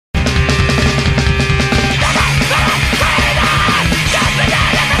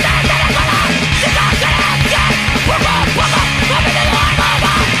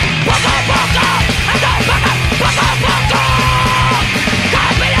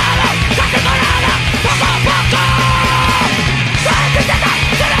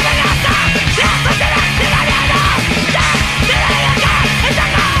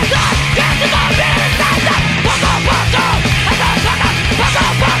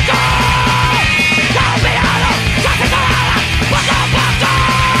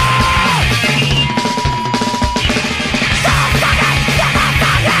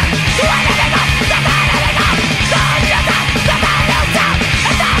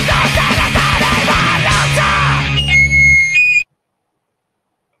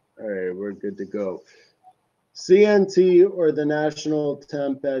good to go. CNT, or the National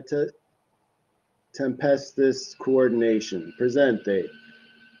Tempestist Coordination. Present date.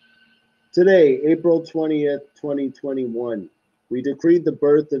 Today, April 20th, 2021, we decreed the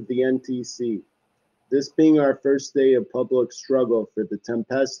birth of the NTC, this being our first day of public struggle for the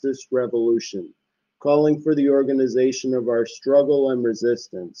Tempestist Revolution, calling for the organization of our struggle and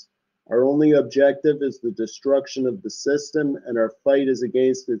resistance. Our only objective is the destruction of the system, and our fight is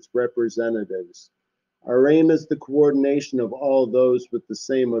against its representatives. Our aim is the coordination of all those with the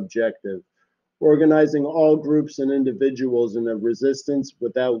same objective, organizing all groups and individuals in a resistance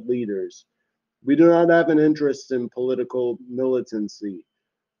without leaders. We do not have an interest in political militancy.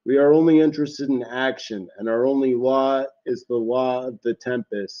 We are only interested in action, and our only law is the law of the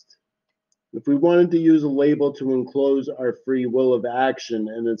Tempest. If we wanted to use a label to enclose our free will of action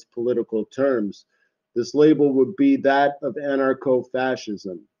in its political terms, this label would be that of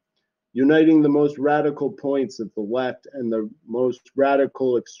Anarcho-Fascism, uniting the most radical points of the left and the most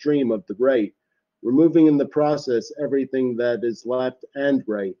radical extreme of the right, removing in the process everything that is left and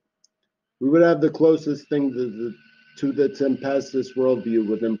right. We would have the closest thing to the Tempestist worldview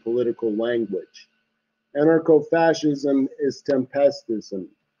within political language. Anarcho-Fascism is Tempestism,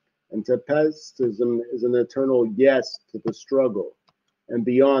 and Tempestism is an eternal yes to the struggle, and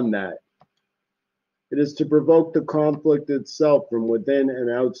beyond that. It is to provoke the conflict itself from within and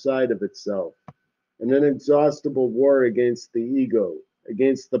outside of itself, an inexhaustible war against the ego,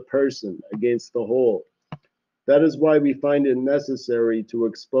 against the person, against the whole. That is why we find it necessary to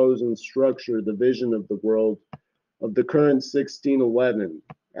expose and structure the vision of the world of the current 1611,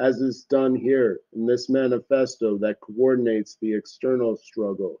 as is done here in this manifesto that coordinates the external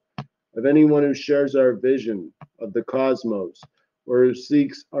struggle of anyone who shares our vision of the cosmos, or who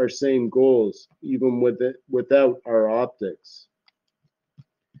seeks our same goals, even without our optics.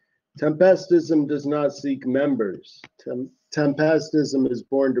 Tempestism does not seek members. Tempestism is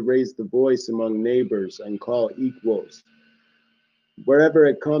born to raise the voice among neighbors and call equals, wherever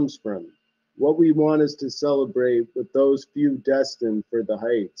it comes from. What we want is to celebrate with those few destined for the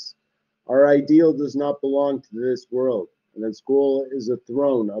heights. Our ideal does not belong to this world, and its goal is a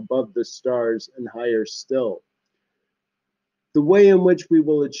throne above the stars and higher still. The way in which we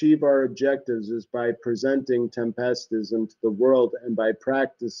will achieve our objectives is by presenting Tempestism to the world and by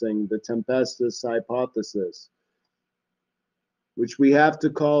practicing the Tempestist hypothesis, which we have to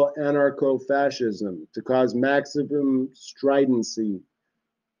call Anarcho-Fascism, to cause maximum stridency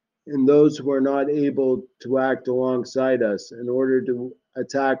in those who are not able to act alongside us in order to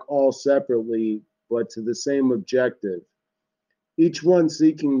attack all separately, but to the same objective, each one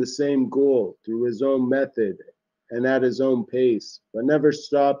seeking the same goal through his own method and at his own pace, but never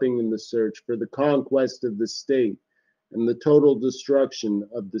stopping in the search for the conquest of the state and the total destruction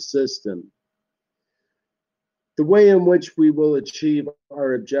of the system. The way in which we will achieve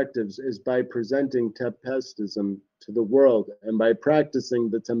our objectives is by presenting Tempestism to the world and by practicing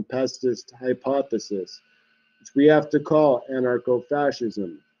the Tempestist hypothesis, which we have to call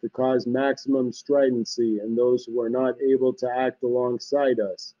Anarcho-Fascism, to cause maximum stridency in those who are not able to act alongside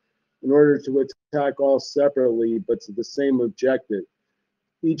us, in order to attack all separately but to the same objective,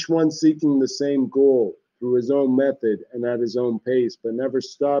 each one seeking the same goal through his own method and at his own pace, but never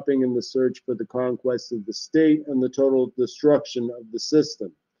stopping in the search for the conquest of the state and the total destruction of the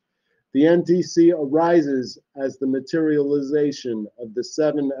system. The NTC arises as the materialization of the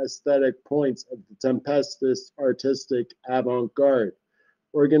 7 aesthetic points of the Tempestist artistic avant-garde,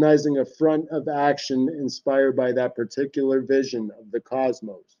 organizing a front of action inspired by that particular vision of the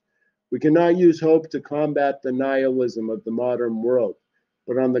cosmos. We cannot use hope to combat the nihilism of the modern world,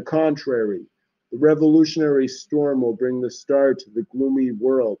 but on the contrary, the revolutionary storm will bring the star to the gloomy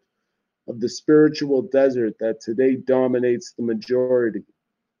world of the spiritual desert that today dominates the majority.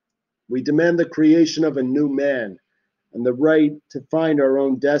 We demand the creation of a new man and the right to find our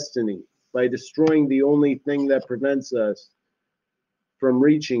own destiny by destroying the only thing that prevents us from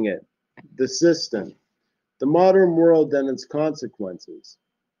reaching it, the system, the modern world and its consequences.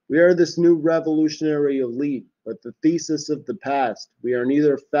 We are this new revolutionary elite, but the thesis of the past, we are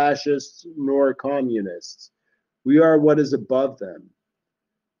neither fascists nor communists. We are what is above them.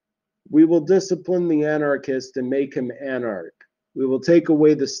 We will discipline the anarchist and make him anarch. We will take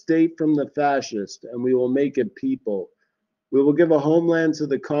away the state from the fascist and we will make it people. We will give a homeland to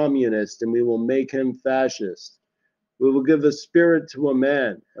the communist and we will make him fascist. We will give a spirit to a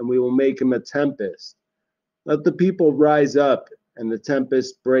man and we will make him a tempest. Let the people rise up and the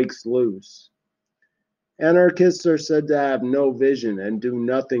tempest breaks loose. Anarchists are said to have no vision and do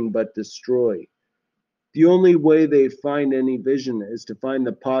nothing but destroy. The only way they find any vision is to find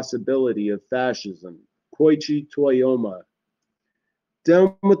the possibility of fascism. Koichi Toyoma.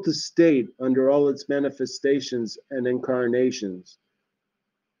 Down with the state under all its manifestations and incarnations.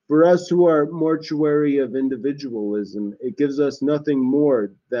 For us who are mortuary of individualism, it gives us nothing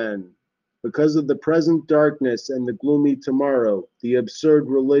more than, because of the present darkness and the gloomy tomorrow, the absurd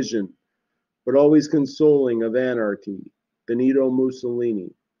religion, but always consoling of anarchy. Benito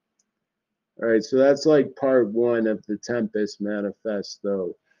Mussolini. All right, so that's like part one of the Tempest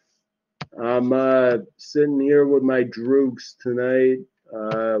Manifesto. I'm sitting here with my droogs tonight.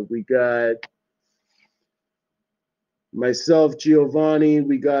 We got myself, Giovanni,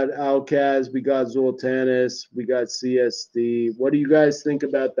 we got Alcaz, we got Zoltanis, we got CSD. What do you guys think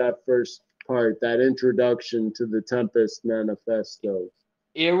about that first part, that introduction to the Tempest Manifesto?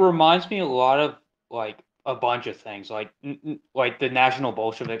 It reminds me a lot of like a bunch of things, like the National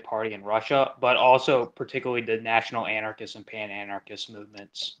Bolshevik Party in Russia, but also particularly the national anarchist and pan-anarchist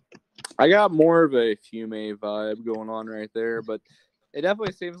movements. I got more of a Fume vibe going on right there, but it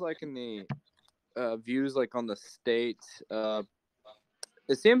definitely seems like in the views like on the state,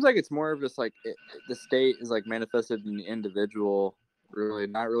 it seems like it's more of just like the state is like manifested in the individual, really,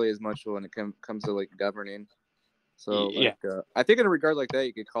 not really as much when it comes to like governing. So like, I think in a regard like that,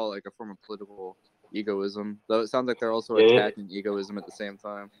 you could call it like a form of political egoism. Though it sounds like they're also attacking egoism at the same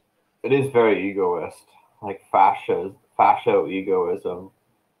time. It is very egoist, like fascio egoism.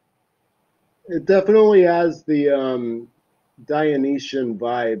 It definitely has the Dionysian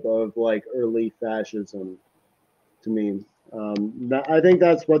vibe of like early fascism to me. I think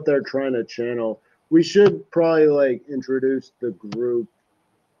that's what they're trying to channel. We should probably like introduce the group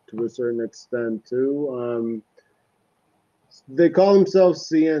to a certain extent too. They call themselves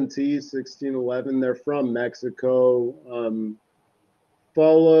CNT 1611. They're from Mexico.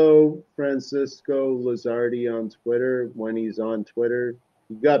 Follow Francisco Lizardi on Twitter when he's on Twitter.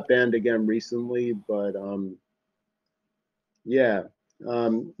 He got banned again recently, but yeah.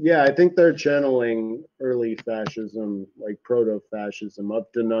 I think they're channeling early fascism, like proto-fascism,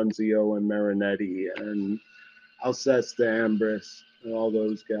 up to Nunzio and Marinetti and Alceste Ambris and all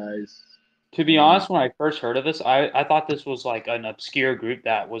those guys. To be honest, when I first heard of this, I thought this was like an obscure group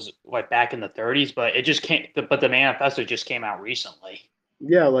that was like back in the 30s, but it just came. But the manifesto just came out recently.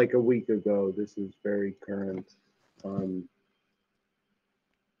 Yeah, like a week ago. This is very current.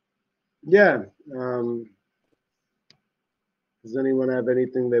 Does anyone have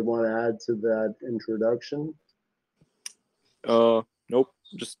anything they want to add to that introduction? Nope.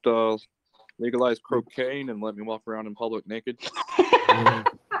 Just legalize cocaine and let me walk around in public naked.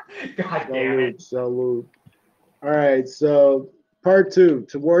 God damn it. Salute. All right, so part two,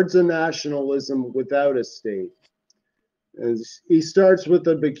 towards a nationalism without a state. And he starts with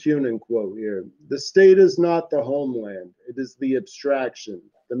a Bakunin quote here. The state is not the homeland. It is the abstraction,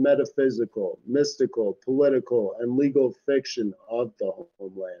 the metaphysical, mystical, political, and legal fiction of the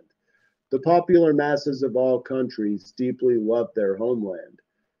homeland. The popular masses of all countries deeply love their homeland,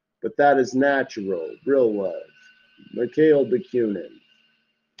 but that is natural, real love. Mikhail Bakunin.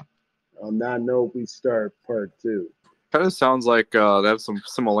 On that note, we start part two. Kind of sounds like they have some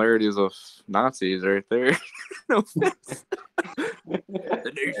similarities of Nazis right there. No offense.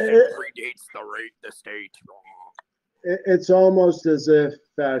 The nation predates the state. It's almost as if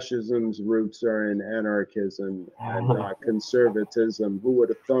fascism's roots are in anarchism and not conservatism. Who would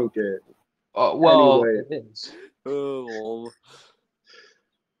have thunk it? Well, anyway. it is.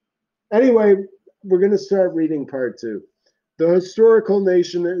 Anyway, we're going to start reading part two. The historical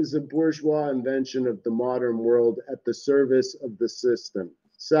nation is a bourgeois invention of the modern world at the service of the system,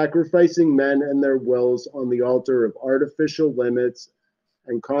 sacrificing men and their wills on the altar of artificial limits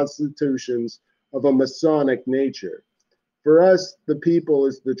and constitutions of a Masonic nature. For us, the people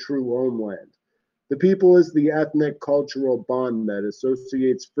is the true homeland. The people is the ethnic cultural bond that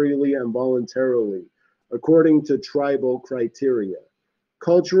associates freely and voluntarily according to tribal criteria.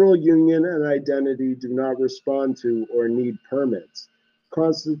 Cultural union and identity do not respond to or need permits,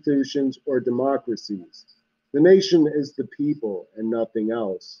 constitutions, or democracies. The nation is the people and nothing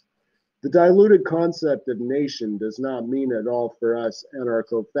else. The diluted concept of nation does not mean at all for us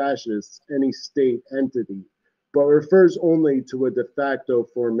anarcho-fascists any state entity, but refers only to a de facto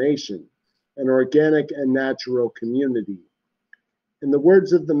formation, an organic and natural community. In the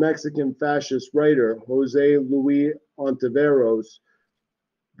words of the Mexican fascist writer Jose Luis Ontiveros,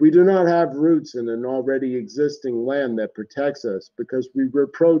 we do not have roots in an already existing land that protects us because we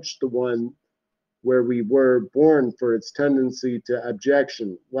reproach the one where we were born for its tendency to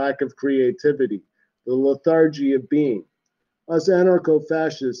abjection, lack of creativity, the lethargy of being. Us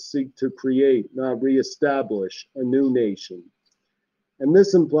anarcho-fascists seek to create, not reestablish, a new nation. And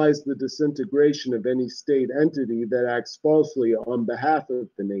this implies the disintegration of any state entity that acts falsely on behalf of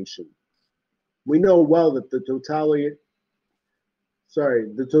the nation. We know well that the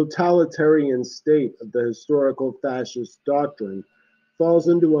totalitarian state of the historical fascist doctrine falls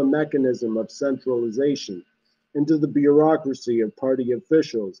into a mechanism of centralization, into the bureaucracy of party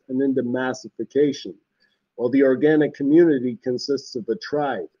officials, and into massification, while the organic community consists of a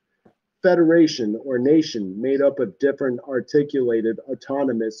tribe, federation, or nation made up of different articulated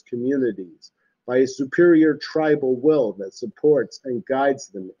autonomous communities by a superior tribal will that supports and guides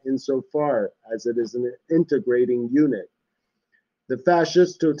them insofar as it is an integrating unit. The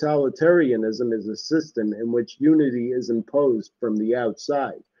fascist totalitarianism is a system in which unity is imposed from the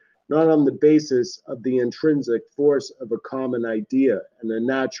outside, not on the basis of the intrinsic force of a common idea and a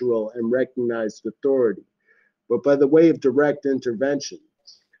natural and recognized authority, but by the way of direct intervention.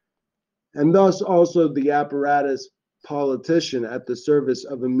 And thus also the apparatus politician at the service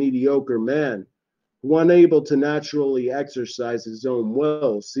of a mediocre man, who, unable to naturally exercise his own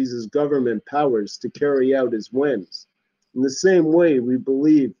will, seizes government powers to carry out his whims. In the same way, we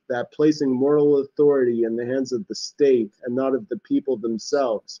believe that placing moral authority in the hands of the state and not of the people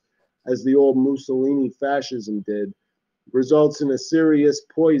themselves, as the old Mussolini fascism did, results in a serious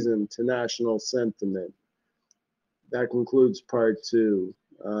poison to national sentiment. That concludes part 2.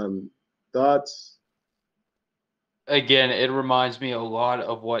 Thoughts? Again, it reminds me a lot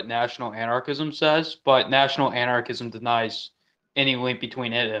of what national anarchism says, but national anarchism denies any link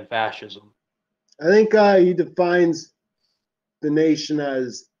between it and fascism. I think he defines the nation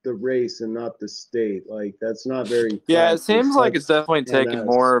as the race and not the state. Like, that's not very Yeah, it fascist. seems like it's definitely taking NS.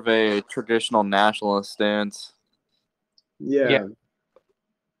 more of a traditional nationalist stance. Yeah.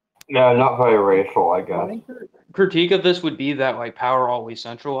 No, not very racial, I I guess. think the critique of this would be that like power always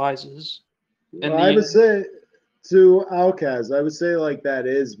centralizes. Well, I would say to Alcaz, I would say like that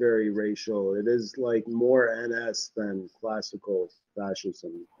is very racial. It is like more NS than classical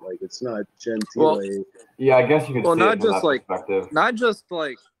fascism. Like, it's not gentile. Well, Yeah, I guess you could Well, see not it from just that like perspective. not just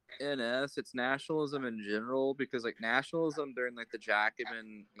like NS, it's nationalism in general, because like nationalism during like the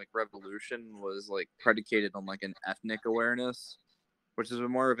Jacobin like revolution was like predicated on like an ethnic awareness, which is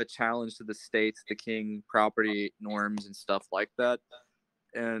more of a challenge to the states, the king, property norms, and stuff like that.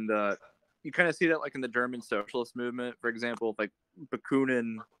 And you kind of see that like in the German socialist movement, for example, like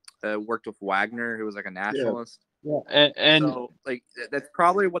Bakunin worked with Wagner, who was like a nationalist. Yeah. And So like that's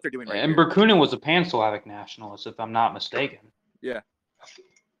probably what they're doing right and here. Bakunin was a pan-Slavic nationalist, if I'm not mistaken. Yeah.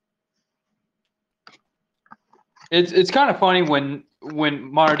 It's kind of funny when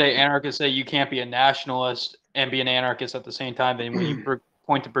modern day anarchists say you can't be a nationalist and be an anarchist at the same time, and when you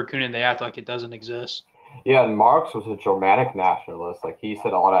point to Bakunin, they act like it doesn't exist. Yeah, and Marx was a Germanic nationalist. Like, he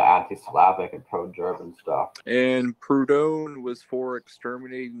said a lot of anti-Slavic and pro-German stuff. And Proudhon was for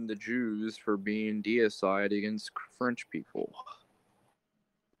exterminating the Jews for being deicide against French people.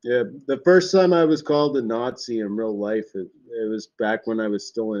 Yeah, the first time I was called a Nazi in real life, it was back when I was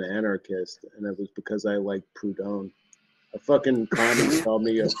still an anarchist, and it was because I liked Proudhon. A fucking commie called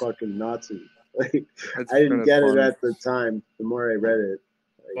me a fucking Nazi. Like, That's I didn't get funny. it at the time. The more I read it,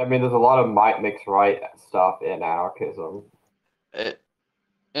 I mean, there's a lot of might makes right stuff in anarchism.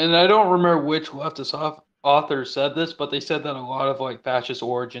 And I don't remember which leftist author said this, but they said that a lot of like fascist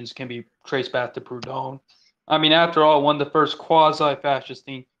origins can be traced back to Proudhon. I mean, after all, one of the first quasi-fascist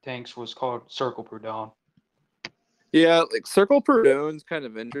think tanks was called Circle Proudhon. Yeah, like Circle Proudhon's kind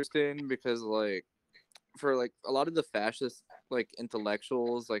of interesting because like for like a lot of the fascist like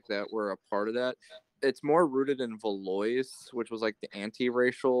intellectuals like that were a part of that, it's more rooted in Valois, which was like the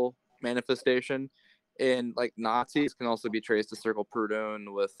anti-racial manifestation. And like Nazis can also be traced to Circle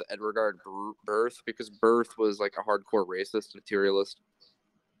Proudhon with Edward Berth, because Berth was like a hardcore racist materialist.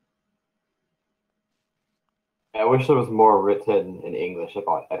 I wish there was more written in English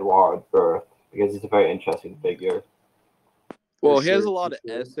about Edward Berth, because he's a very interesting figure. Well, he has a lot of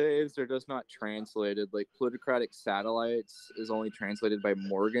essays. They're just not translated. Like Plutocratic Satellites is only translated by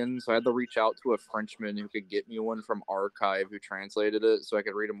Morgan. So I had to reach out to a Frenchman who could get me one from Archive who translated it so I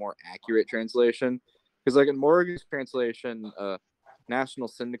could read a more accurate translation. Because like in Morgan's translation, national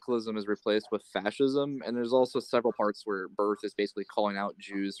syndicalism is replaced with fascism. And there's also several parts where Berth is basically calling out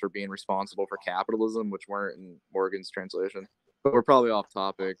Jews for being responsible for capitalism, which weren't in Morgan's translation. But we're probably off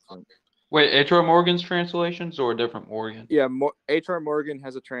topic. Wait, H.R. Morgan's translations or a different Morgan? Yeah, H.R. Morgan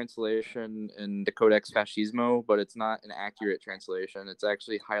has a translation in the Codex Fascismo, but it's not an accurate translation. It's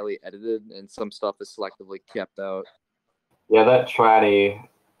actually highly edited, and some stuff is selectively kept out. Yeah, that tranny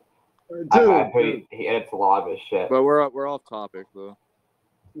I'm pretty, he edits a lot of his shit. But we're off topic though.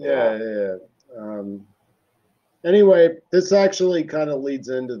 Yeah. Anyway, this actually kind of leads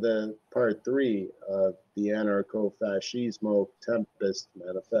into the part 3 of the Anarcho-Fascismo Tempest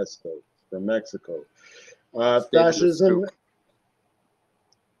Manifesto from Mexico. Fascism.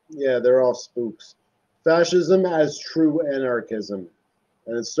 Yeah, they're all spooks. Fascism as true anarchism.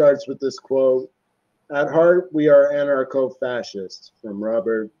 And it starts with this quote: "At heart, we are anarcho-fascists," from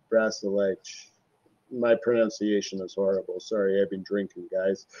Robert Brasillach. My pronunciation is horrible. Sorry, I've been drinking,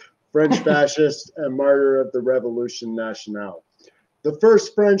 guys. French fascist and martyr of the Revolution Nationale. The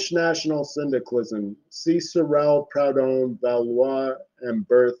first French national syndicalism, Cicérel, Proudhon, Valois, and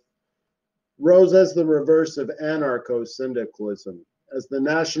Berthe, rose as the reverse of anarcho-syndicalism, as the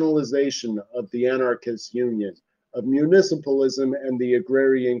nationalization of the anarchist union, of municipalism and the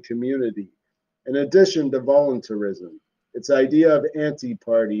agrarian community, in addition to voluntarism, its idea of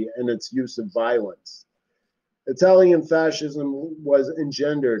anti-party and its use of violence. Italian fascism was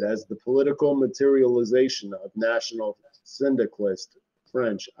engendered as the political materialization of national syndicalist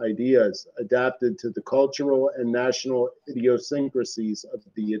French ideas adapted to the cultural and national idiosyncrasies of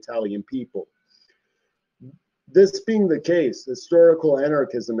the Italian people. This being the case, historical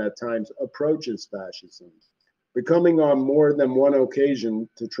anarchism at times approaches fascism, becoming on more than one occasion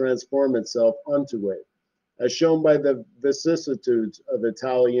to transform itself unto it, as shown by the vicissitudes of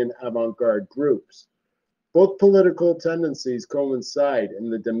Italian avant-garde groups. Both political tendencies coincide in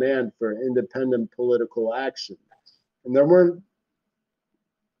the demand for independent political action, and there weren't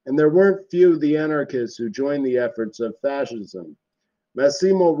few the anarchists who joined the efforts of fascism.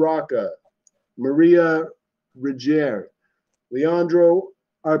 Massimo Rocca, Maria Ruggieri, Leandro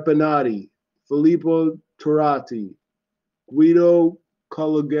Arpanati, Filippo Turati, Guido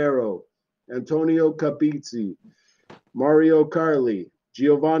Calogero, Antonio Capizzi, Mario Carli,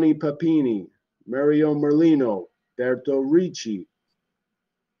 Giovanni Papini, Mario Merlino, Berto Ricci,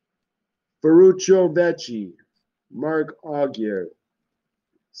 Ferruccio Vecchi, Mark Augier,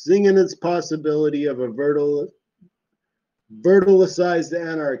 singing its possibility of a verticalized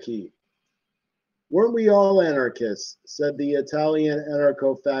anarchy. "Weren't we all anarchists?" said the Italian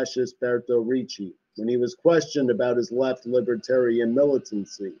anarcho-fascist Berto Ricci when he was questioned about his left libertarian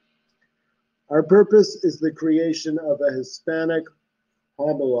militancy. "Our purpose is the creation of a Hispanic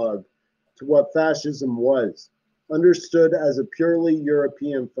homologue to what fascism was, understood as a purely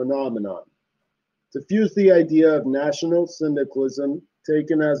European phenomenon. To fuse the idea of national syndicalism,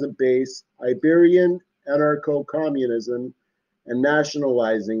 taken as a base, Iberian anarcho-communism, and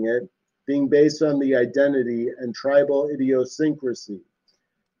nationalizing it, being based on the identity and tribal idiosyncrasy.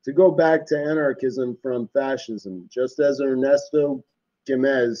 To go back to anarchism from fascism, just as Ernesto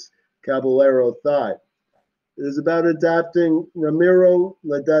Gomez Caballero thought. It is about adapting Ramiro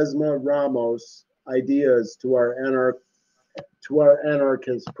Ledesma Ramos' ideas to our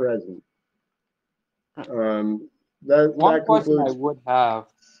anarchist present." One That question I concludes. would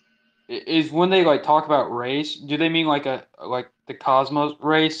have is when they like talk about race, do they mean like the cosmos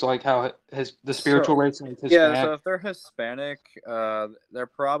race, like how the spiritual race and Hispanic? Yeah, so if they're Hispanic, they're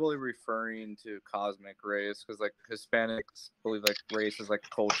probably referring to cosmic race because like Hispanics believe like race is like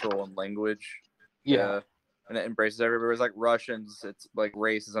cultural and language. Yeah. And it embraces everybody. Whereas like Russians, it's like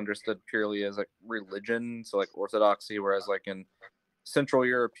race is understood purely as like religion, so like orthodoxy. Whereas like in Central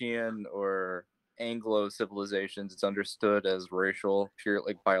European or Anglo civilizations, it's understood as racial, pure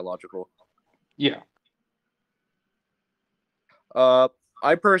like biological. Yeah.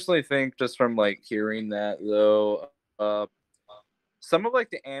 I personally think just from like hearing that though, some of like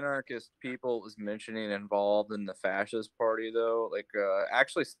the anarchist people is mentioning involved in the fascist party though, like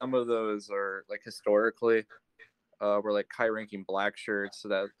actually some of those are like historically were like high-ranking black shirts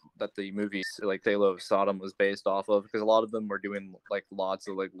that the movie like Tale of Sodom was based off of, because a lot of them were doing like lots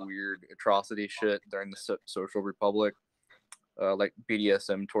of like weird atrocity shit during the Social Republic, like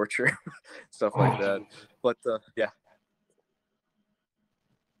BDSM torture, stuff like that. But yeah.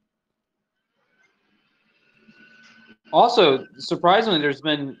 Also, surprisingly, there's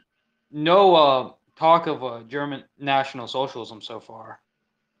been no talk of German National Socialism so far.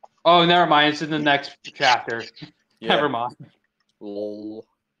 Oh, never mind. It's in the next chapter. Yeah. Never mind. Lol.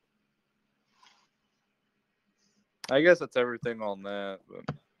 I guess that's everything on that.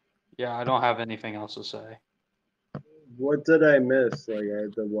 But... Yeah, I don't have anything else to say. What did I miss? Like, I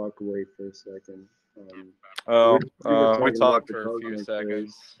had to walk away for a second. We talked for a few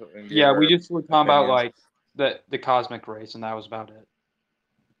seconds. Yeah, we just were talking about like the cosmic race, and that was about it.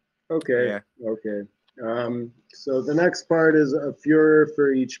 Okay. Yeah. Okay. So the next part is a Führer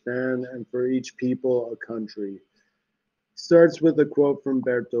for each man and for each people a country. Starts with a quote from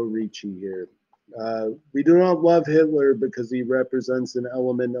Berto Ricci here. We do not love Hitler because he represents an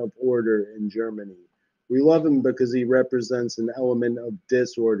element of order in Germany. We love him because he represents an element of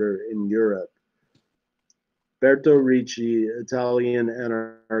disorder in Europe. Berto Ricci, Italian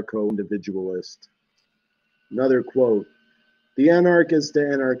anarcho-individualist. Another quote, the anarch is to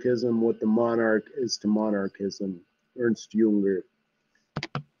anarchism what the monarch is to monarchism. Ernst Junger.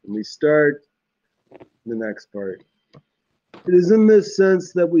 And we start the next part. It is in this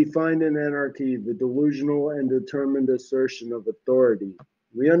sense that we find in anarchy the delusional and determined assertion of authority.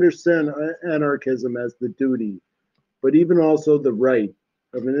 We understand anarchism as the duty, but even also the right,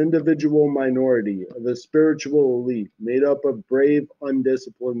 of an individual minority, of a spiritual elite made up of brave,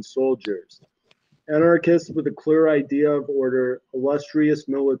 undisciplined soldiers. Anarchists with a clear idea of order, illustrious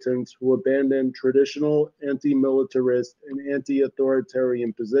militants who abandon traditional anti-militarist and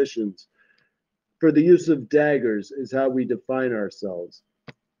anti-authoritarian positions. For the use of daggers is how we define ourselves.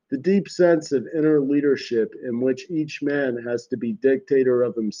 The deep sense of inner leadership in which each man has to be dictator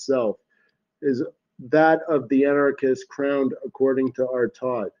of himself is that of the anarchist crowned according to our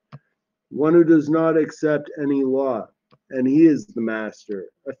Todd, one who does not accept any law, and he is the master,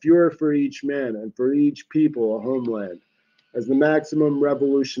 a Führer for each man and for each people a homeland, as the maximum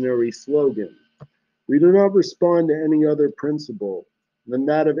revolutionary slogan. We do not respond to any other principle than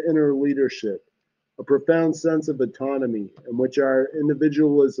that of inner leadership, a profound sense of autonomy in which our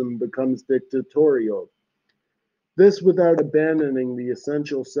individualism becomes dictatorial. This without abandoning the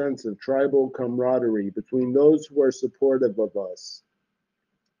essential sense of tribal camaraderie between those who are supportive of us.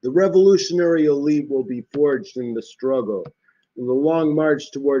 The revolutionary elite will be forged in the struggle, in the long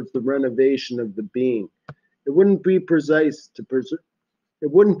march towards the renovation of the being. It wouldn't be precise to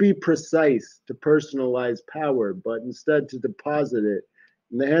personalize power, but instead to deposit it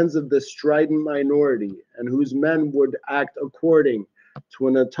in the hands of the strident minority, and whose men would act according to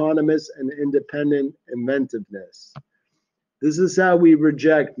an autonomous and independent inventiveness. This is how we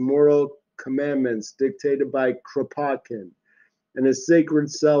reject moral commandments dictated by Kropotkin and his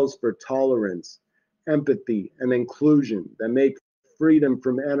sacred cells for tolerance, empathy, and inclusion that make freedom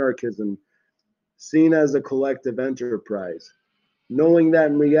from anarchism seen as a collective enterprise, knowing that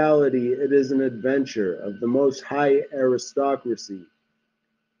in reality it is an adventure of the most high aristocracy.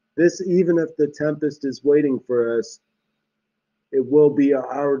 This, even if the tempest is waiting for us, it will be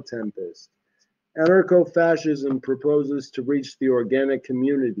our tempest. Anarcho-fascism proposes to reach the organic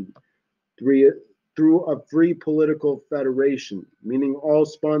community through a free political federation, meaning all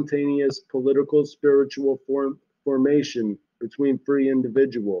spontaneous political spiritual formation between free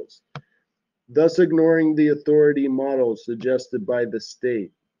individuals, thus ignoring the authority model suggested by the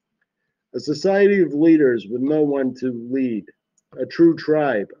state. A society of leaders with no one to lead, a true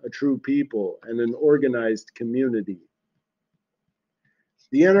tribe, a true people, and an organized community.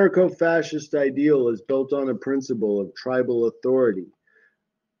 The anarcho-fascist ideal is built on a principle of tribal authority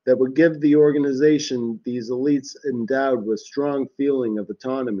that would give the organization these elites endowed with strong feeling of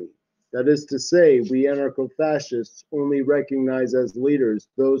autonomy. That is to say, we anarcho-fascists only recognize as leaders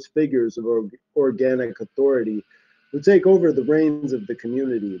those figures of organic authority who take over the reins of the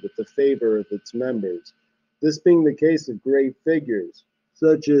community with the favor of its members. This being the case of great figures,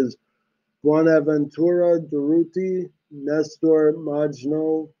 such as Buonaventura Durruti, Nestor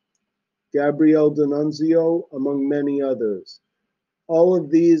Maggio, Gabriele D'Annunzio, among many others. All of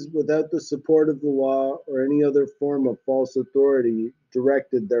these, without the support of the law or any other form of false authority,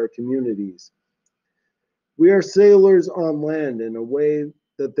 directed their communities. We are sailors on land in a way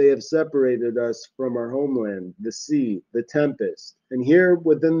that they have separated us from our homeland, the sea, the tempest. And here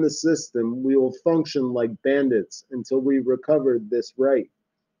within the system, we will function like bandits until we recover this right.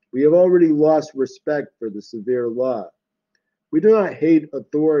 We have already lost respect for the severe law. We do not hate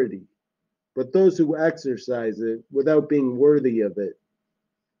authority, but those who exercise it without being worthy of it.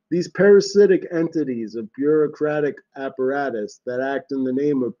 These parasitic entities of bureaucratic apparatus that act in the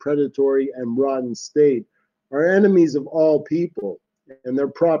name of predatory and rotten state are enemies of all people and their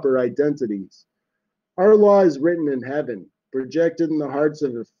proper identities. Our law is written in heaven, projected in the hearts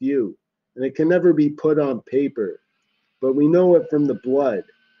of a few, and it can never be put on paper, but we know it from the blood.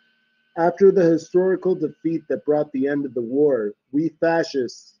 After the historical defeat that brought the end of the war, we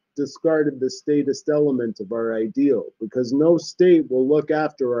fascists discarded the statist element of our ideal because no state will look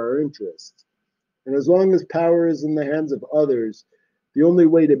after our interests. And as long as power is in the hands of others, the only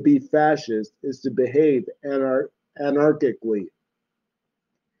way to be fascist is to behave anarchically.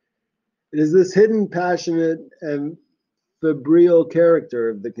 It is this hidden, passionate, and febrile character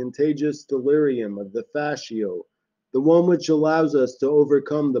of the contagious delirium of the fascio, the one which allows us to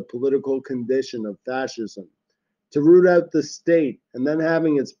overcome the political condition of fascism, to root out the state and then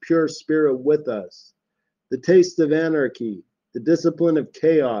having its pure spirit with us, the taste of anarchy, the discipline of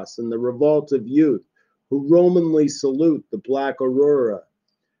chaos, and the revolt of youth who Romanly salute the black aurora,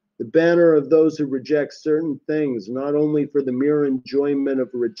 the banner of those who reject certain things not only for the mere enjoyment of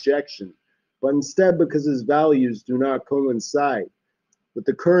rejection, but instead because his values do not coincide with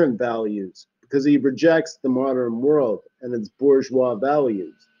the current values, because he rejects the modern world and its bourgeois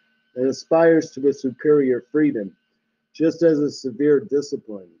values, and aspires to a superior freedom, just as a severe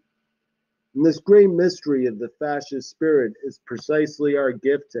discipline. And this great mystery of the fascist spirit is precisely our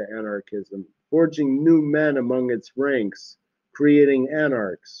gift to anarchism, forging new men among its ranks, creating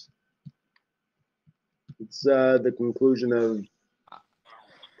anarchs. It's the conclusion of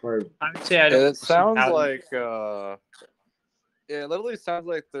part. I would say I don't. It sounds like it literally sounds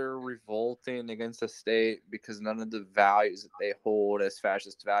like they're revolting against the state because none of the values that they hold as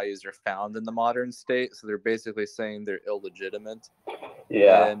fascist values are found in the modern state. So they're basically saying they're illegitimate.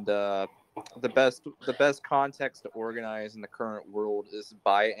 Yeah. And the best context to organize in the current world is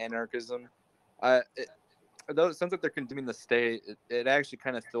by anarchism. Though it sounds like they're condemning the state, it actually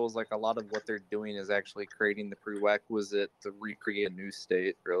kind of feels like a lot of what they're doing is actually creating the prerequisite to recreate a new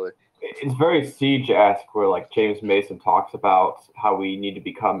state, really. It's very Siege-esque, where like James Mason talks about how we need to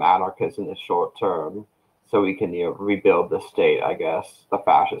become anarchists in the short term so we can rebuild the state, I guess, the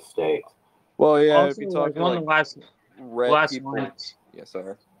fascist state. Well, yeah, Also, if you like talk one of the last people, lines. yeah,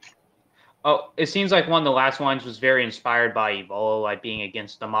 sorry. Oh, it seems like one of the last lines was very inspired by Evola, like being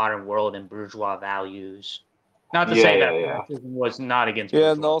against the modern world and bourgeois values. Not to say that fascism was not against bourgeois.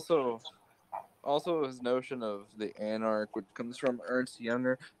 Yeah, and also his notion of the anarch, which comes from Ernst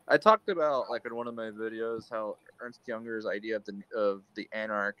Jünger. I talked about, like, in one of my videos, how Ernst Jünger's idea of the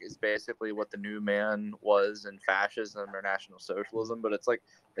anarch is basically what the new man was in fascism or National Socialism, but it's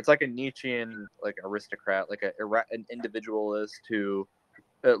like a Nietzschean, like, aristocrat, like an individualist who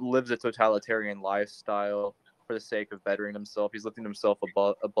lives a totalitarian lifestyle for the sake of bettering himself. He's lifting himself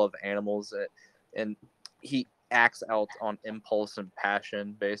above animals, and he acts out on impulse and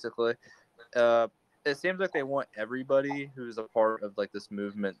passion, basically. It seems like they want everybody who's a part of like this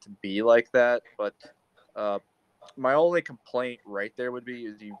movement to be like that, but my only complaint right there would be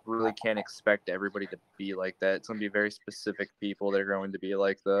is you really can't expect everybody to be like that. It's going to be very specific people that are going to be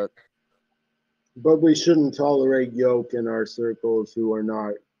like that. But we shouldn't tolerate yoke in our circles who are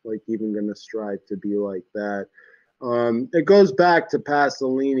not like even going to strive to be like that. It goes back to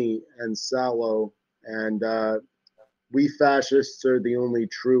Pasolini and Salo, and we fascists are the only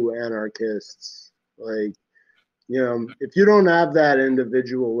true anarchists. Like, you know, if you don't have that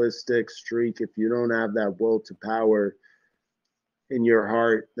individualistic streak, if you don't have that will to power in your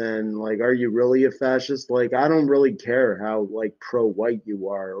heart, then like, are you really a fascist? Like, I don't really care how like pro-white you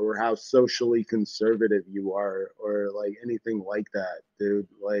are or how socially conservative you are or like anything like that, dude.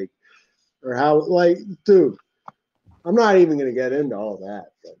 Like, or how like, dude, I'm not even gonna get into all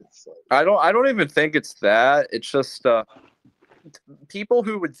that. But it's like, I don't even think it's that. It's just people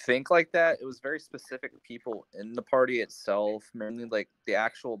who would think like that. It was very specific people in the party itself, mainly like the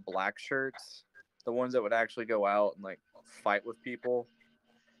actual black shirts, the ones that would actually go out and like fight with people.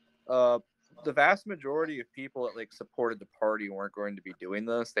 The vast majority of people that like supported the party weren't going to be doing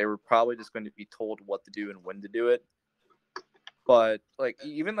this. They were probably just going to be told what to do and when to do it. But like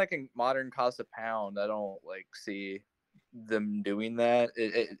even like in modern Cost a Pound, I don't like see them doing that.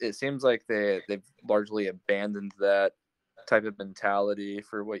 It seems like they've largely abandoned that type of mentality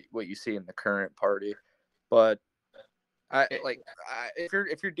for what you see in the current party. But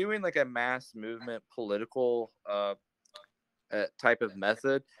if you're doing like a mass movement political type of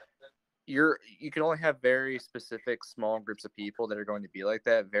method, you can only have very specific small groups of people that are going to be like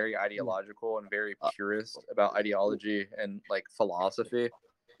that, very ideological and very purist about ideology and like philosophy.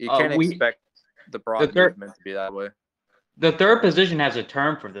 You can't expect the broad movement to be that way. The third position has a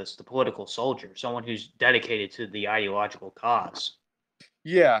term for this: the political soldier, someone who's dedicated to the ideological cause.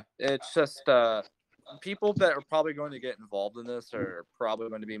 Yeah, it's just people that are probably going to get involved in this are probably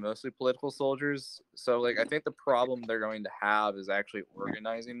going to be mostly political soldiers. So like I think the problem they're going to have is actually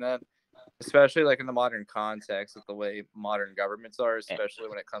organizing that, especially like in the modern context of the way modern governments are, especially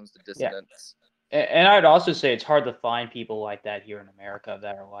when it comes to dissidents. Yeah. And I'd also say it's hard to find people like that here in America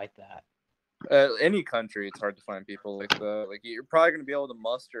that are like that. Any country, it's hard to find people like that. Like you're probably going to be able to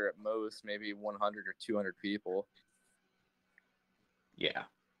muster at most maybe 100 or 200 people. Yeah.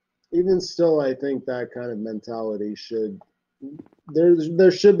 Even still, I think that kind of mentality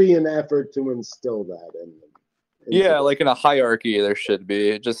there should be an effort to instill that in them. Yeah, like in a hierarchy, there should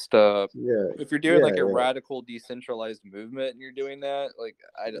be. Just if you're doing like a radical decentralized movement and you're doing that, like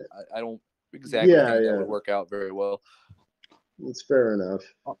I don't exactly Yeah, think yeah. that would work out very well. It's fair enough.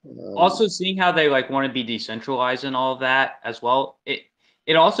 Also, seeing how they like want to be decentralized and all of that as well,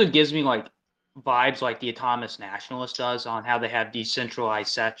 it also gives me like vibes like the Autonomous Nationalist does on how they have decentralized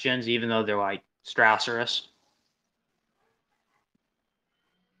sections, even though they're like Strasserist.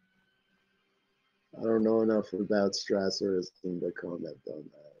 I don't know enough about Strasserism to comment on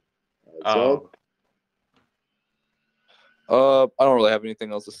that. Oh, I don't really have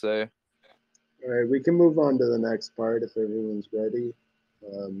anything else to say. All right, we can move on to the next part if everyone's ready.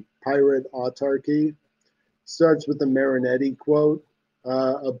 Pirate autarky starts with the Marinetti quote.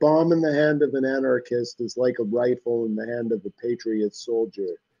 A bomb in the hand of an anarchist is like a rifle in the hand of a patriot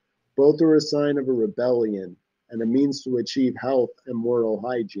soldier. Both are a sign of a rebellion and a means to achieve health and moral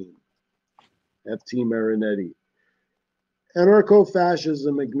hygiene. F.T. Marinetti.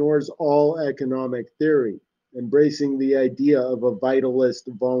 Anarcho-fascism ignores all economic theory, embracing the idea of a vitalist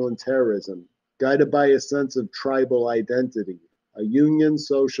voluntarism, guided by a sense of tribal identity, a union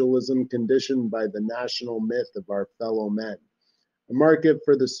socialism conditioned by the national myth of our fellow men, a market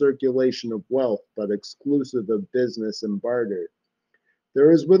for the circulation of wealth but exclusive of business and barter.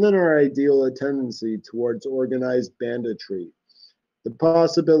 There is within our ideal a tendency towards organized banditry, the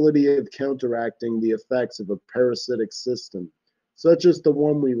possibility of counteracting the effects of a parasitic system, such as the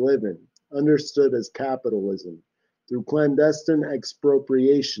one we live in, understood as capitalism, through clandestine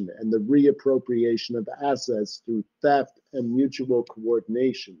expropriation and the reappropriation of assets through theft and mutual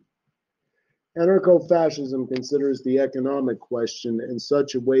coordination. Anarcho-fascism considers the economic question in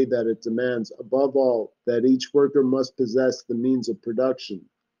such a way that it demands, above all, that each worker must possess the means of production,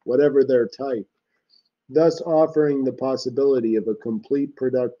 whatever their type, thus offering the possibility of a complete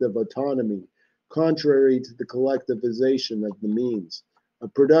productive autonomy, contrary to the collectivization of the means,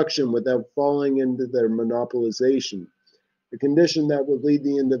 of production without falling into their monopolization, a condition that would lead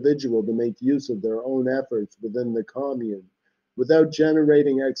the individual to make use of their own efforts within the commune, without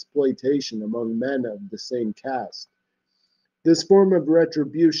generating exploitation among men of the same caste. This form of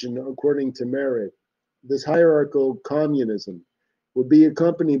retribution, according to merit, this hierarchical communism, would be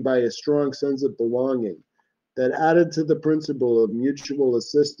accompanied by a strong sense of belonging that, added to the principle of mutual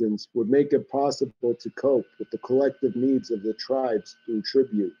assistance, would make it possible to cope with the collective needs of the tribes through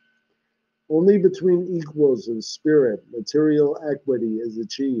tribute. Only between equals in spirit, material equity is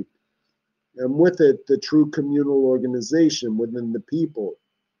achieved, and with it, the true communal organization within the people.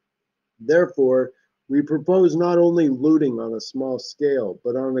 Therefore, we propose not only looting on a small scale,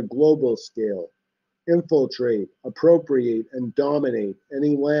 but on a global scale. Infiltrate, appropriate, and dominate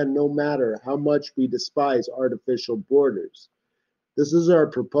any land no matter how much we despise artificial borders. This is our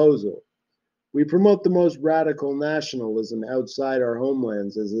proposal. We promote the most radical nationalism outside our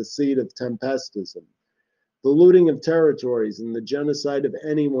homelands as a seed of tempestism, the looting of territories and the genocide of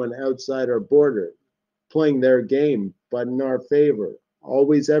anyone outside our border, playing their game, but in our favor,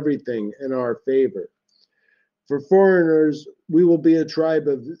 always everything in our favor. For foreigners, we will be a tribe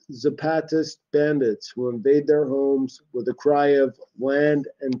of Zapatist bandits who invade their homes with a cry of land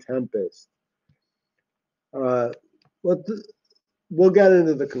and tempest. We'll get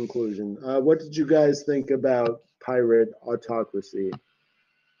into the conclusion. What did you guys think about pirate autocracy?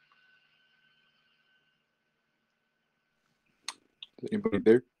 Anybody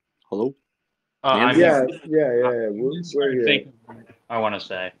there? Hello? I'm Yeah. here. We're here. I want to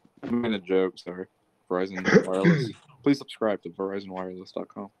say. I made a joke, sorry. Verizon Wireless. Please subscribe to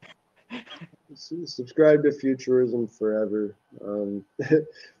VerizonWireless.com. Subscribe to Futurism Forever.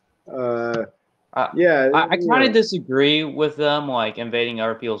 Yeah. I kind of disagree with them, like invading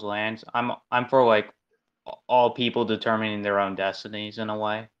other people's lands. I'm for like all people determining their own destinies in a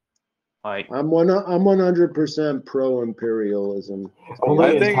way. Like I'm 100% pro imperialism. I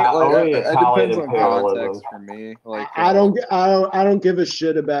think only it Italian depends on imperialism. context for me. Like I don't give a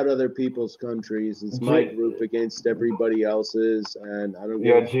shit about other people's countries. It's my group against everybody else's, and I don't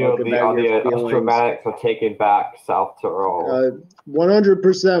give a fuck about your feelings. Austromatics are taking back South Tyrol.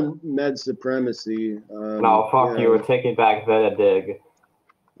 100% med supremacy. No, fuck you. We're taking back Venedig.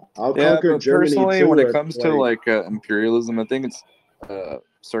 I'll conquer but Germany personally, too. when it comes to like imperialism, I think it's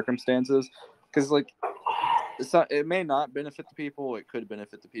circumstances, because like it may not benefit the people, it could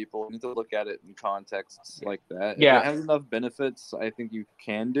benefit the people. You need to look at it in contexts like that. Yeah. If it has enough benefits, I think you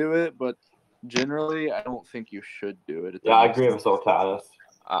can do it, but generally, I don't think you should do it. Yeah, I agree with Sultanis.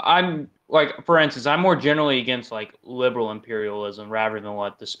 I'm like, for instance, I'm more generally against like liberal imperialism rather than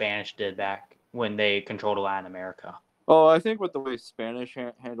what the Spanish did back when they controlled Latin America. Oh, I think with the way Spanish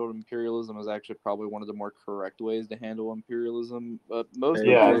handled imperialism is actually probably one of the more correct ways to handle imperialism. But most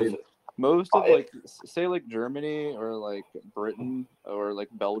most of like say like Germany or like Britain or like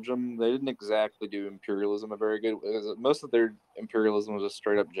Belgium, they didn't exactly do imperialism a very good. Most of their imperialism was just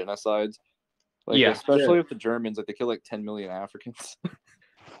straight up genocides. Like especially with the Germans, like they kill like 10 million Africans.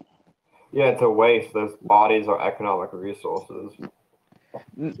 Yeah, it's a waste. Those bodies are economic resources.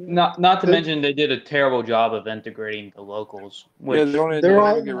 Not to mention they did a terrible job of integrating the locals. Which yeah, they don't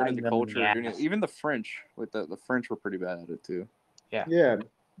even get rid of the culture. Even the French, like the French were pretty bad at it too. Yeah.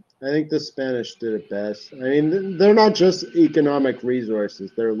 I think the Spanish did it best. I mean, they're not just economic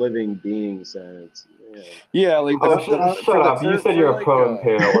resources; they're living beings, and it's like shut up! You said you're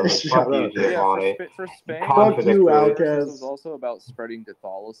pro-imperialism. Fuck you, Giovanni. For Spain, fuck you, Alcaz. It was also about spreading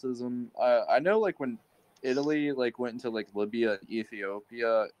Catholicism. I know, like when Italy like went into like Libya and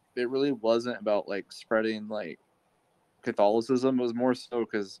Ethiopia, it really wasn't about like spreading like Catholicism. It was more so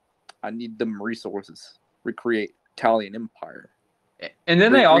because I need them resources, recreate Italian Empire. And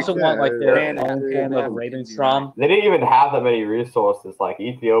then they also want like their own form of Ravensstrom. They didn't even have that many resources. Like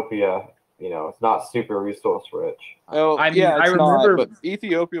Ethiopia, it's not super resource rich. Oh, I mean, I remember, but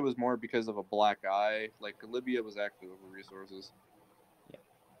Ethiopia was more because of a black eye. Like Libya was actually over resources.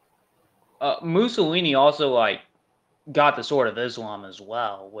 Mussolini also like got the Sword of Islam as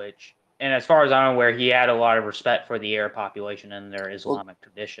well, and as far as I'm aware, he had a lot of respect for the Arab population and their Islamic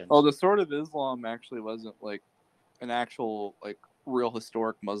traditions. Oh, the Sword of Islam actually wasn't like an actual like real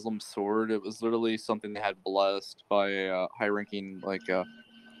historic Muslim sword. It was literally something they had blessed by a high-ranking like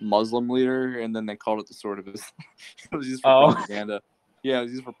Muslim leader, and then they called it the Sword of Islam. It was used for propaganda. Yeah, it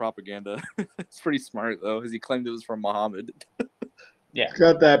was used for propaganda. It's pretty smart though, because he claimed it was from Muhammad. He's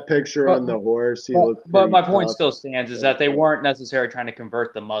got that picture on the horse. But my point still stands is that they weren't necessarily trying to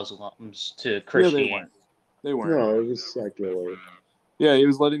convert the Muslims to Christianity. They weren't. No, it was secular. Yeah, he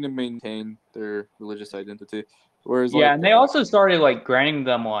was letting them maintain their religious identity. Whereas, and they also started like granting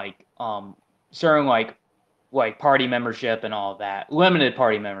them like certain like party membership and all of that, limited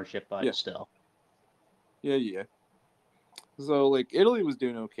party membership, but still. Yeah. So like Italy was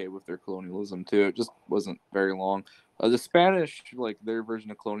doing okay with their colonialism too. It just wasn't very long. The Spanish, like their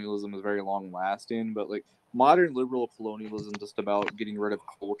version of colonialism, is very long lasting, but like modern liberal colonialism, just about getting rid of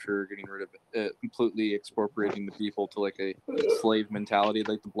culture, getting rid of completely expropriating the people to like a slave mentality,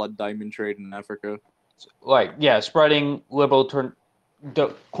 like the blood diamond trade in Africa. Spreading liberal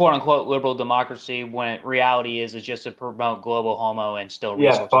quote unquote liberal democracy when reality is just to promote global homo and still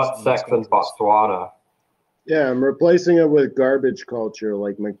resources. Butt sex in Botswana. Yeah, I'm replacing it with garbage culture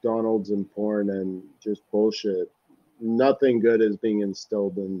like McDonald's and porn and just bullshit. Nothing good is being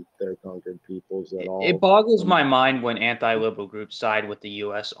instilled in their conquered peoples at all. It boggles my mind when anti-liberal groups side with the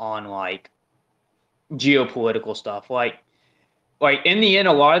U.S. on like geopolitical stuff. Like in the end,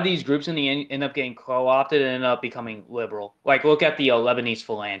 a lot of these groups in the end end up getting co-opted and end up becoming liberal. Like look at the Lebanese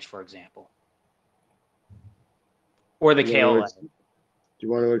Phalange, for example, or the KLA. Do you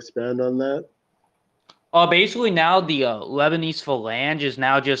want to expand on that? Basically now the Lebanese Phalange is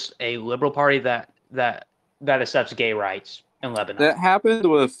now just a liberal party that accepts gay rights in Lebanon. That happened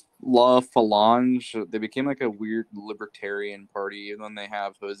with La Phalange. They became like a weird libertarian party, and then they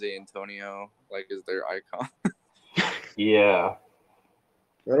have Jose Antonio like as their icon. Yeah.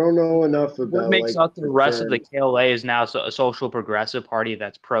 I don't know enough about what makes up the rest of the KLA is now a social progressive party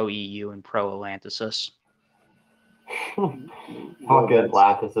that's pro-EU and pro-Atlanticist. Fucking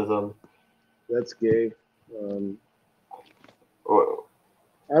Atlanticism. That's gay.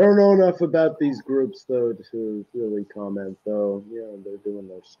 I don't know enough about these groups though to really comment. Though, they're doing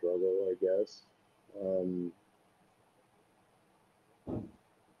their struggle, I guess.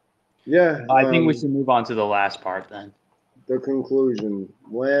 I think we should move on to the last part then. The conclusion: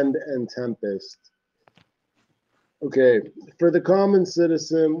 Land and Tempest. Okay, for the common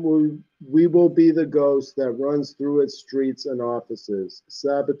citizen, we will be the ghost that runs through its streets and offices,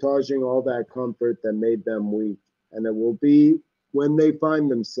 sabotaging all that comfort that made them weak. And it will be when they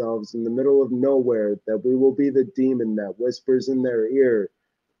find themselves in the middle of nowhere that we will be the demon that whispers in their ear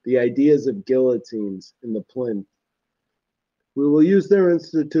the ideas of guillotines in the plinth. We will use their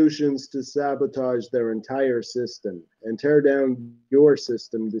institutions to sabotage their entire system and tear down your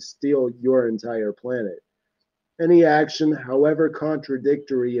system to steal your entire planet. Any action, however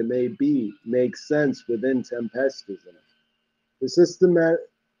contradictory it may be, makes sense within Tempestism.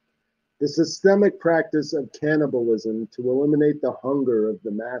 The systemic practice of cannibalism to eliminate the hunger of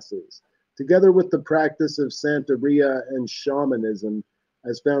the masses, together with the practice of Santeria and shamanism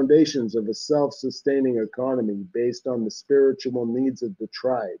as foundations of a self-sustaining economy based on the spiritual needs of the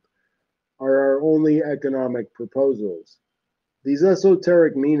tribe, are our only economic proposals. These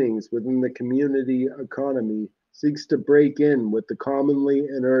esoteric meanings within the community economy seeks to break in with the commonly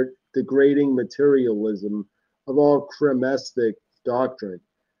inert, degrading materialism of all cremistic doctrine,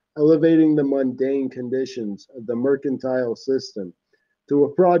 elevating the mundane conditions of the mercantile system to a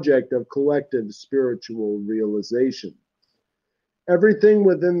project of collective spiritual realization. Everything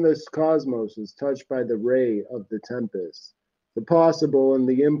within this cosmos is touched by the ray of the tempest. The possible and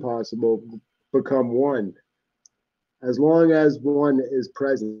the impossible become one, as long as one is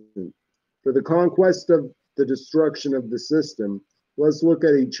present. For the conquest of the destruction of the system, let's look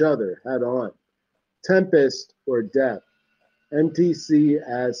at each other head on. Tempest or death.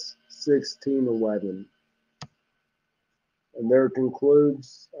 NTCS 1611. And there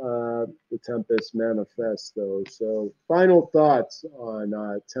concludes the Tempest Manifesto. So, final thoughts on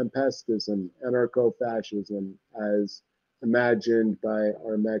Tempestism, anarcho-fascism, as imagined by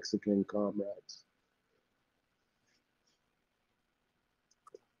our Mexican comrades.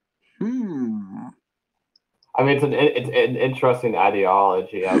 I mean, it's an interesting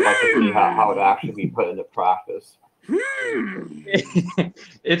ideology. I'd like to see how it actually be put into practice.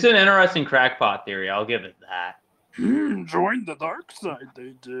 It's an interesting crackpot theory. I'll give it that. Join the dark side,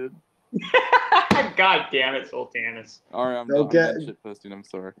 they did. God damn it, Sultanus. All right, I'm Don't done shit posting. I'm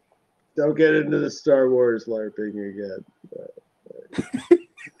sorry. Don't get into the Star Wars LARPing again.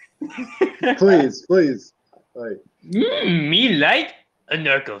 Please. Like, Me like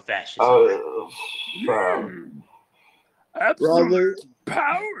anarcho-fascism. Oh, sure. Absolute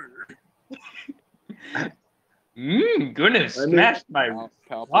power. Gonna smash my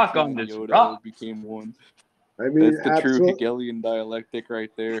rock on this Yoda rock. became one. I mean, That's the true Hegelian dialectic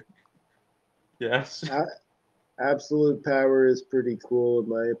right there. Yes. Absolute power is pretty cool, in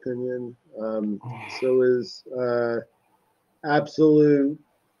my opinion. So is absolute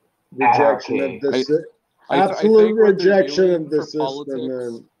rejection Anarchy. of the Absolute absolute rejection of the system.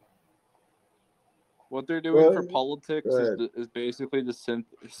 And what they're doing for politics is basically the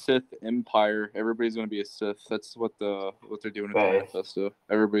Sith Empire. Everybody's going to be a Sith. That's what they're doing in the Manifesto.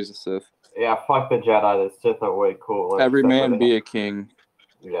 Everybody's a Sith. Yeah, fuck the Jedi. The Sith are way cool. Every man be a king.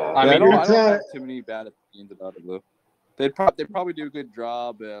 Yeah. I don't have too many bad opinions about it though. They'd probably do a good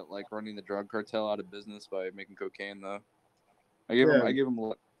job at like running the drug cartel out of business by making cocaine though. I give them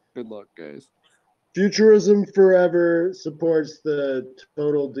luck. Good luck, guys. Futurism Forever supports the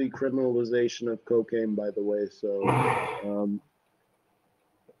total decriminalization of cocaine, by the way. So,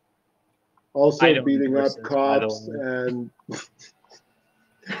 also beating up cops and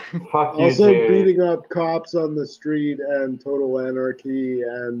beating up cops on the street and total anarchy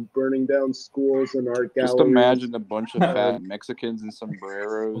and burning down schools and art galleries. Just imagine a bunch of fat Mexicans in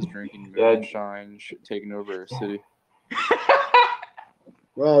sombreros drinking moonshine, taking over a city.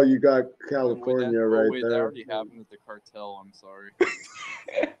 Well, you got California right there. That already happened with the cartel. I'm sorry.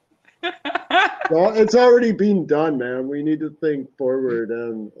 Well, it's already been done, man. We need to think forward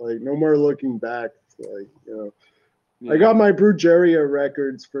and like no more looking back. Like, you know. Yeah. I got my Brujeria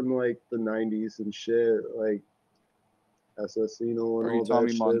records from like the 90s and shit, like Assassino and all that shit. Are you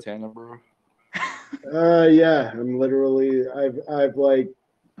Tommy Montana, bro? Yeah, I'm literally I've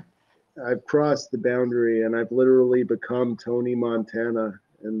crossed the boundary and I've literally become Tony Montana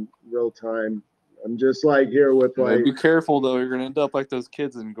in real time. I'm just like here with like. Be careful though, you're gonna end up like those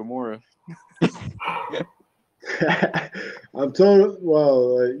kids in Gomorrah. I'm total.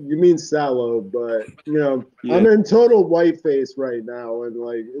 Well, you mean sallow, but you know, yeah. I'm in total white face right now, and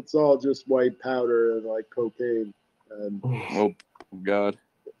like it's all just white powder and like cocaine. And oh God!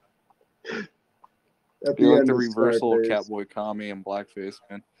 You're like the reversal of Catboy Kami and blackface,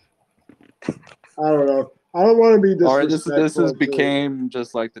 man. I don't know. I don't want to be disrespectful. All right, this has became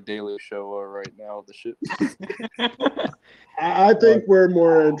just like the Daily Show right now. The shit. I think we're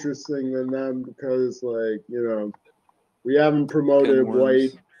more interesting than them because, like, you know, we haven't promoted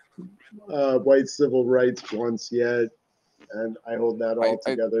white civil rights once yet, and I hold that all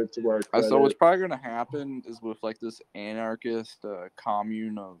together to our credit. So what's probably going to happen is with like this anarchist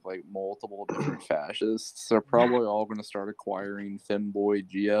commune of like multiple different fascists, they're probably all going to start acquiring femboy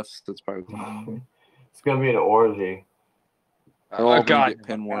GFs. That's probably going to happen. It's going to be an orgy. Oh God!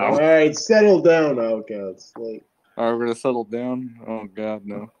 All right, settle down, outcasts. Like. All right, we're gonna settle down. Oh God,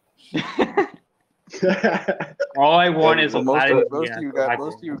 no. All I want is most of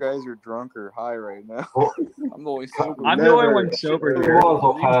you guys are drunk or high right now. I'm the only sober. I'm the only one sober here.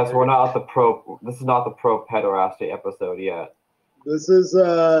 We're not at the pro. This is not the pro pederasty episode yet. This is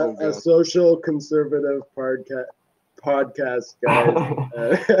a social conservative podcast,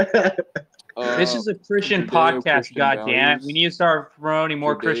 guys. This is a Christian podcast. Goddamn, we need to start promoting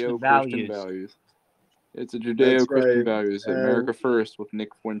more Christian values. It's a Judeo-Christian values. America First with Nick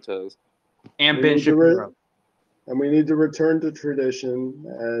Fuentes. And Ben Shapiro. and we need to return to tradition.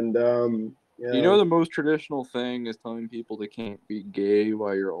 And You know, the most traditional thing is telling people they can't be gay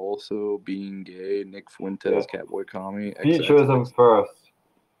while you're also being gay. Nick Fuentes, Catboy Kami. Futurism first.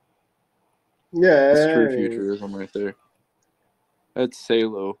 Yeah, That's true futurism right there. That's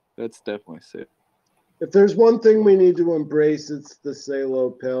Salo. That's definitely Salo. if there's one thing we need to embrace, it's the Salo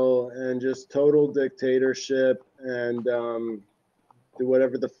pill and just total dictatorship and do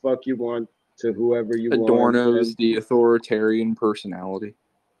whatever the fuck you want to whoever you Adorno's want. the authoritarian personality.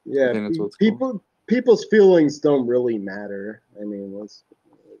 Yeah, I think that's what it's called. people's feelings don't really matter. I mean,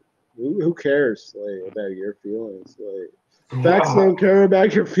 who cares about your feelings? Facts don't care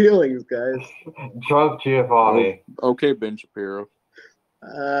about your feelings, guys. Drunk Giovanni. Okay, Ben Shapiro.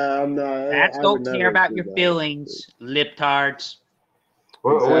 I'm not. Facts I don't would care never about do your that. feelings, liptards.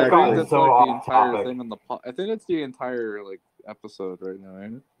 We've Exactly. I think gotten that's so like the off entire topic. thing on the I think that's the entire episode right now,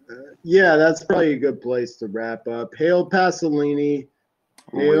 ain't it? Yeah, that's probably a good place to wrap up. Hail Pasolini.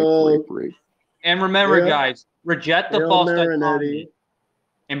 Hail, Rape. And remember, Hail- guys, reject the Hail false Marinetti. dichotomy.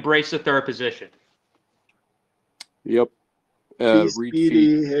 Embrace the third position. Yep. Peace Read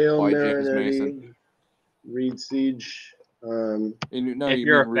Speedy. Feet Hail by James Mason. Marinetti. Reed Siege. No, If you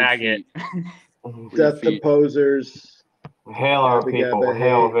you're mean a Read faggot. Feet. Death to Feet. Posers. Hail our Gabba people. gabba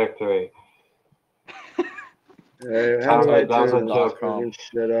Hail hey. victory. How do I That was turn a this joke. fucking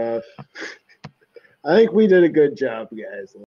shit off? I think we did a good job, guys.